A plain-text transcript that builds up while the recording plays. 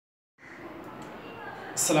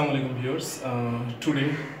Assalamu alaikum viewers. Today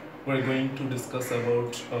we're going to discuss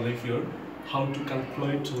about leap year, how to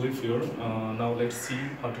calculate leap year. Now let's see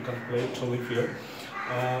how to calculate leap year.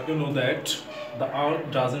 You know that the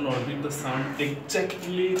Earth doesn't orbit the Sun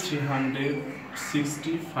exactly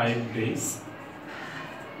 365 days.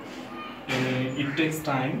 It takes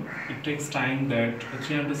time. It takes time that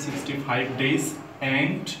 365 days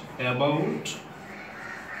and about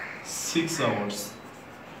 6 hours.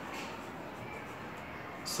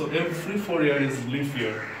 So every 4 years is leap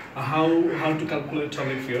year. How to calculate a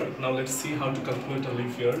leap year? Now let's see how to calculate a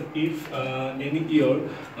leap year. If any year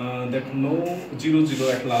that no 00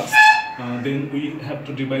 at last, then we have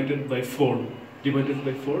to divide it by 4. Divided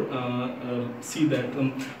by 4. See that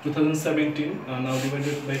 2017 now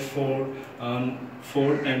divided by 4,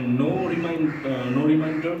 4 and no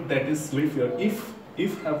reminder, that is leap year. If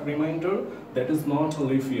have reminder, that is not a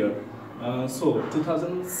leap year. So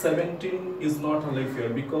 2017 is not a leap year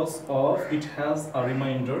because of it has a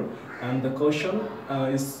reminder, and the question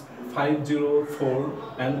is 504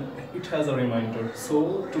 and it has a reminder.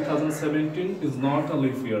 So 2017 is not a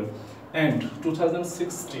leap year. And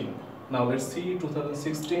 2016, now let's see,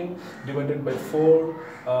 2016 divided by 4,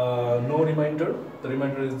 no reminder, the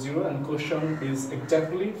reminder is 0 and question is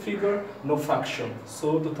exactly figure, no fraction.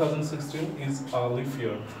 So 2016 is a leap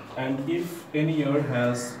year. And if any year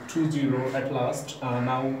has 20 at last,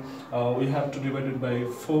 now we have to divide it by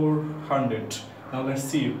 400. Now let's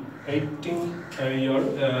see,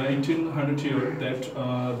 1800 year that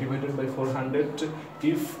divided by 400.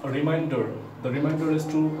 If a reminder, the reminder is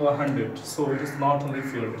to 100, so it is not a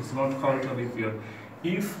leap year. It's not called a leap year.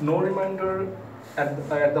 If no reminder at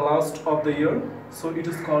the last of the year, so it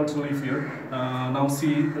is called leap year. Now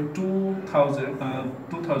see, 2000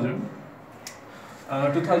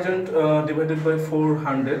 divided by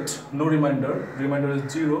 400, no reminder, reminder is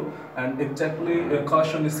 0 and exactly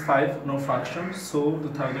caution is 5, no fraction, so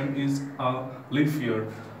 2000 is a leap year.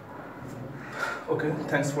 Okay,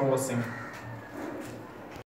 thanks for watching.